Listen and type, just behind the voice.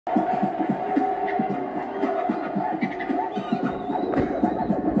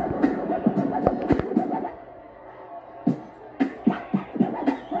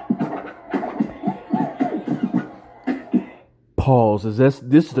Pause. This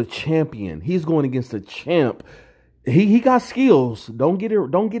is the champion. He's going against the champ. He got skills. Don't get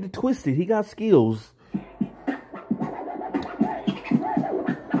it twisted. He got skills.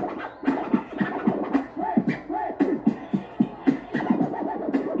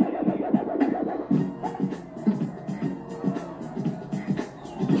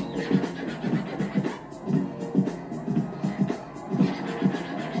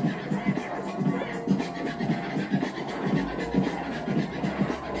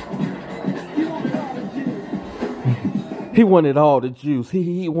 He wanted all the juice.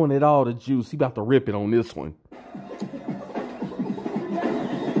 He wanted all the juice. He about to rip it on this one.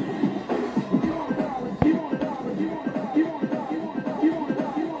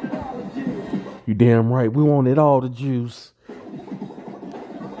 You damn right. We wanted all the juice.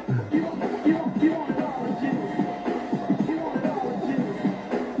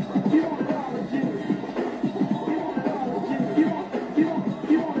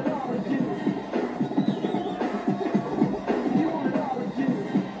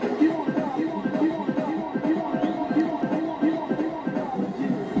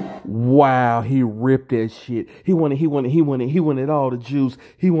 Wow, he ripped that shit. He wanted all the juice.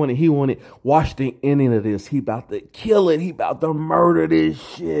 He wanted. Watch the ending of this. He about to kill it. He about to murder this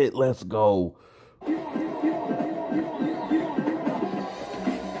shit. Let's go.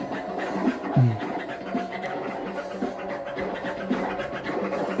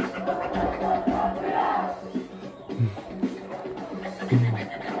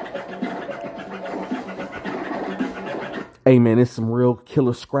 Hey man, it's some real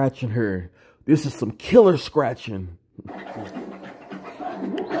killer scratching here. This is some killer scratching.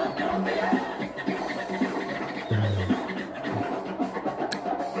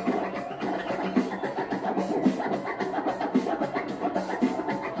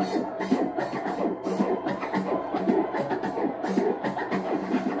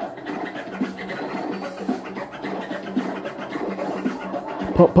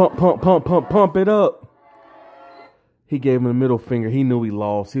 Pump it up. He gave him the middle finger. He knew he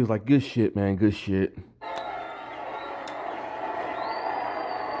lost. He was like, good shit, man. Good shit.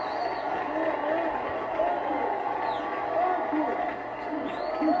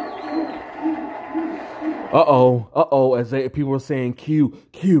 Uh-oh. As people were saying, Q.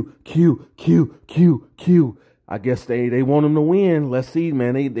 I guess they want him to win. Let's see,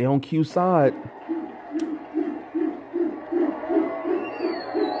 man. They on Q side.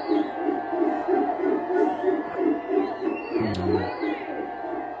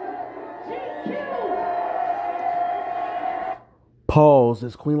 Pause.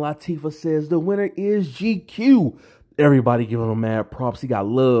 As Queen Latifah says, the winner is GQ. Everybody giving him mad props. He got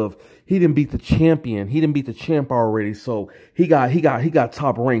love. He didn't beat the champion. He didn't beat the champ already, so he got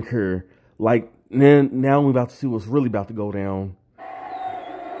top rank here. Like now we're about to see what's really about to go down.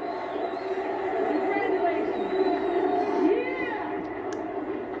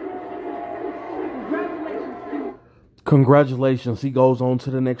 Congratulations. He goes on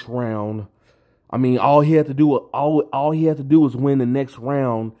to the next round. I mean, all he had to do was win the next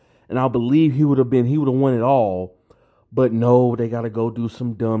round, and I believe he would have won it all. But no, they gotta go do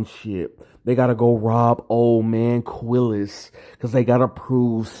some dumb shit. They gotta go rob old man Quillis because they gotta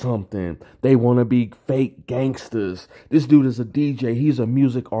prove something. They want to be fake gangsters. This dude is a DJ. He's a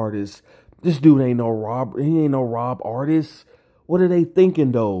music artist. This dude ain't no rob artist. What are they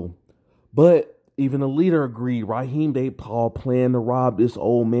thinking though? But even the leader agreed. Raheem, they all plan to rob this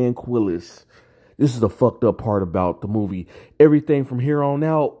old man Quillis. This is the fucked up part about the movie. Everything from here on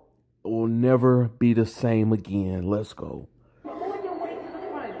out will never be the same again. Let's go. On your way to the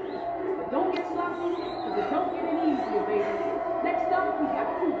front. Don't get sloppy, because it don't get any easier, baby. Next up, we have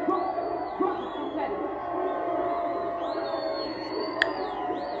two drunk competitors.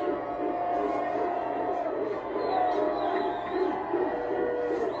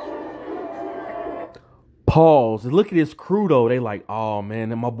 Pause. Look at this crew though. They like, oh man,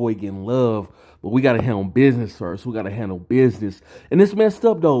 that my boy getting love. But we gotta handle business first. We gotta handle business. And it's messed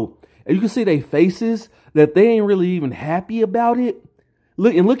up though. And you can see their faces that they ain't really even happy about it.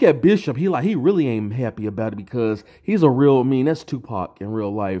 Look at Bishop. He really ain't happy about it because he's a real, I mean, that's Tupac in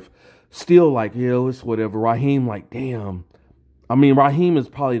real life. Still like, yo, it's whatever. Raheem like, damn. I mean, Raheem is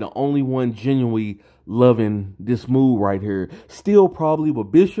probably the only one genuinely loving this move right here. Still probably,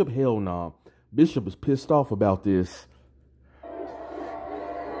 but Bishop, hell nah. Bishop is pissed off about this.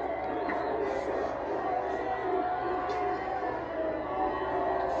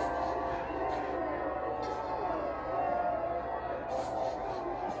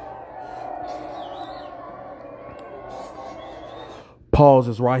 Pause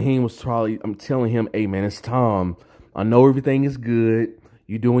as Raheem was probably, I'm telling him, hey man, it's time. I know everything is good.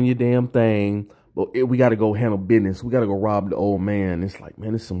 You doing your damn thing. But we got to go handle business. We got to go rob the old man. It's like,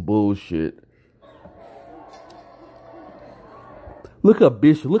 man, it's some bullshit. Look at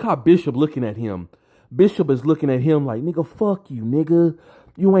Bishop. Look how Bishop looking at him. Bishop is looking at him like, nigga, fuck you, nigga.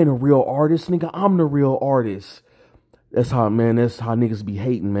 You ain't a real artist, nigga. I'm the real artist. That's how, man, that's how niggas be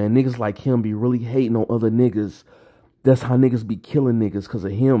hating, man. Niggas like him be really hating on other niggas. That's how niggas be killing niggas because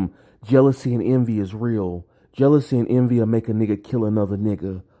of him. Jealousy and envy is real. Jealousy and envy will make a nigga kill another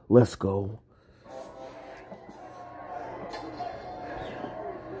nigga. Let's go.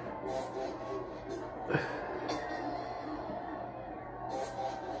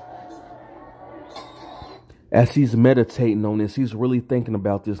 As he's meditating on this, he's really thinking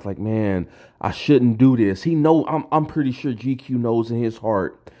about this like, man, I shouldn't do this. I'm pretty sure GQ knows in his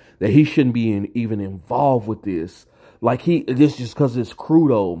heart that he shouldn't be even involved with this. Like this just because it's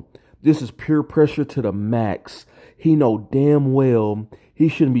crudo. This is pure pressure to the max. He know damn well he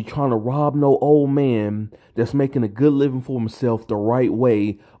shouldn't be trying to rob no old man that's making a good living for himself the right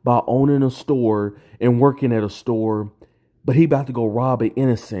way by owning a store and working at a store. But he about to go rob an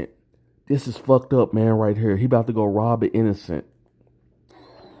innocent. This is fucked up, man, right here. He about to go rob an innocent.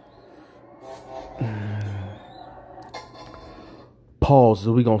 Pause.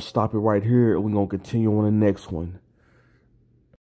 So we're going to stop it right here and we're going to continue on the next one.